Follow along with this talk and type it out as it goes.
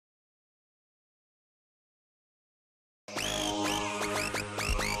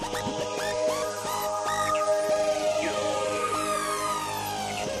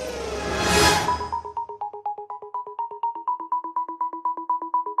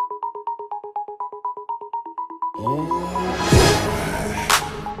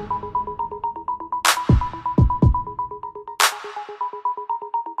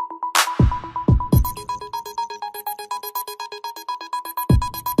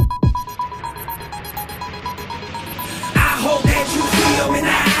hope that you feel me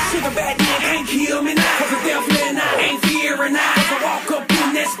now. Sugar back then can't kill me now. Cause the devil and I ain't fearing now. Cause I walk up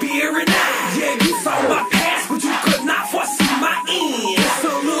in that spirit now. Yeah, you saw my past, but you could not foresee my end. It's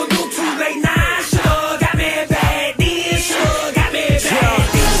a little too late now. Shoulda got me back then. Shoulda got me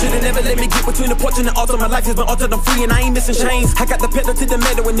back then. Shoulda never let me get between the porch and the altar. My life has been altered, I'm free and I ain't missing chains. I got the pedal to the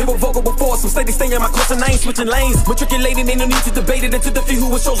metal and never vocal before. Some say they stay in my course and I ain't switching lanes. Matriculating, ain't no need to debate it. Until the few who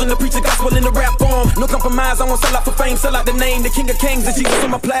was chosen to preach the gospel in the rap form. No compromise, I won't sell out for fame. Sell out the name, the King of Kings, and Jesus on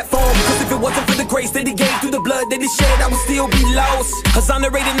my platform. Cause if it wasn't for the grace that he gave through the blood that he shed, I would still be lost.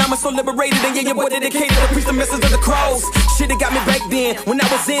 Exonerated, now I'm so liberated. And yeah, your boy dedicated to preach the message of the cross. Shit, it got me back then. When I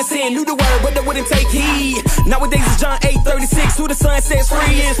was in sin, knew the word, but I wouldn't take heed. Nowadays it's John 8:36. Who the Son sets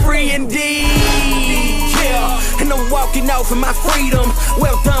free is free indeed. Yeah, and I'm walking off in my freedom.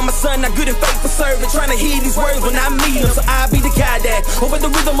 Well done, my son, not good and faithful servant. Trying to hear these words when I meet them. So I'll be the guy that, over the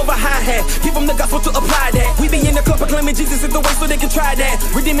rhythm of a hi-hat, give them the gospel to apply that. We be in the club proclaiming Jesus is the way so they can try that.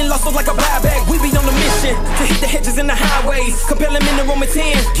 Redeeming lost souls like a buyback. We be on a mission to hit the hedges and the highways. Compel them in the Roman 10.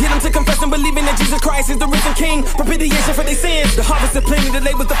 Get them to confess and believing that Jesus Christ is the risen King. Propitiation for their sins. The harvest is plenty, the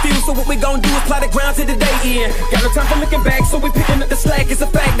labor's the few. So what we gon' do is plow the ground to the day end. Got no time for looking back, so we picking up the slack. It's a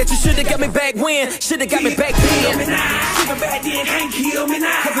fact that you should've got me back when. Should've got me back then. Sugar back then can't kill me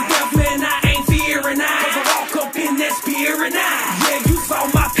now. Cause the devil and I ain't fearing now. Cause I walk up in that spirit now. Yeah, you saw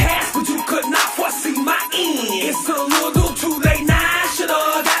my past, but you could not foresee my end. It's a little too late now. Shoulda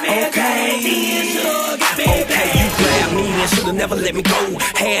got me back then. Shoulda got me back. You grabbed me and shoulda never let me go.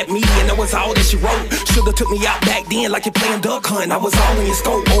 Had me and that was all that she wrote. Shoulda took me out back then like you're playing duck hunt. I was all in your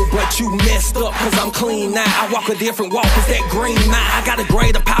scope. Oh, but you messed up cause I'm clean now. I walk a different walk cause that green now. I got a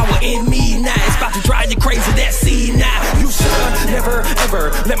greater power in me now. It's about to drive you crazy, that seed now. You shoulda never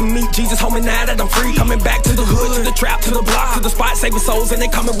ever let me meet Jesus, homie, now that I'm free. Coming back to the hood, to the trap, to the block, to the spot, saving souls and they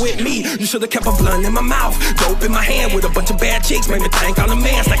coming with me. You shoulda kept a blunt in my mouth, dope in my hand with a bunch of bad chicks. Made me think I'm the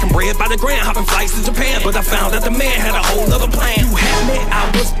man, stacking bread by the grand, hopping flights to Japan. But I found that the man had a whole other plan. You had me, I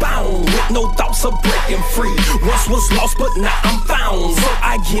was bound with no thoughts of breaking free. Once was lost, but now I'm found. So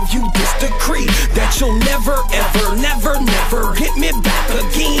I give you this decree that you'll never, ever, never, never get me back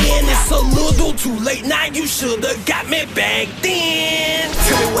again. It's a little too late now. You shoulda got me back then.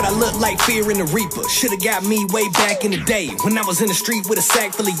 Tell me what I look like, fearing the reaper. Shoulda got me way back in the day when I was in the street with a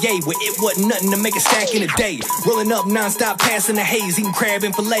sack full of yay, where it wasn't nothing to make a stack in a day. Rolling up non-stop, passing the haze, eating crab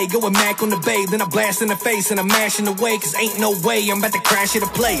and filet, going Mac on the bay. Then I blast in the face and I'm mashing away, cause ain't no way I'm about to crash at a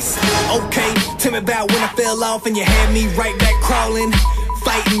place. Okay, tell me about when I fell off and you had me right back crawling.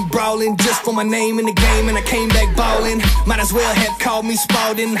 Fighting, brawling, just for my name in the game, and I came back ballin'. Might as well have called me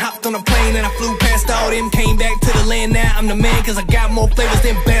Spalding. Hopped on a plane and I flew past all them. Came back to the land, now I'm the man, cause I got more flavors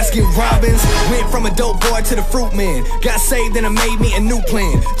than Baskin Robbins. Went from a dope boy to the fruit man. Got saved and it made me a new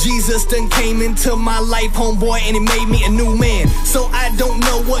plan. Jesus done came into my life, homeboy, and it made me a new man. So I don't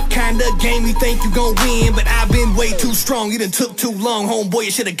know what kind of game you think you gon' win, but I've been way too strong, you done took too long, homeboy,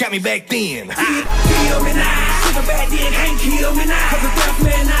 you should've got me back then. Kill me now. Sugar back then can't kill me now. Cause the devil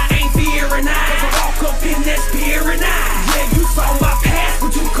and I ain't fearing now. Cause I walk up in that spirit now. Yeah, you saw my past,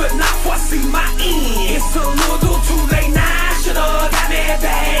 but you could not foresee my end. It's a little too late now. Shoulda got me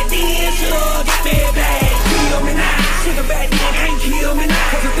back then. Shoulda got me back. Kill me now. Sugar back then can't kill me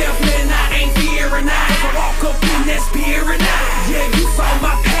now. Cause the devil and I ain't fearing now. Cause I walk up in that spirit now. Yeah, you saw my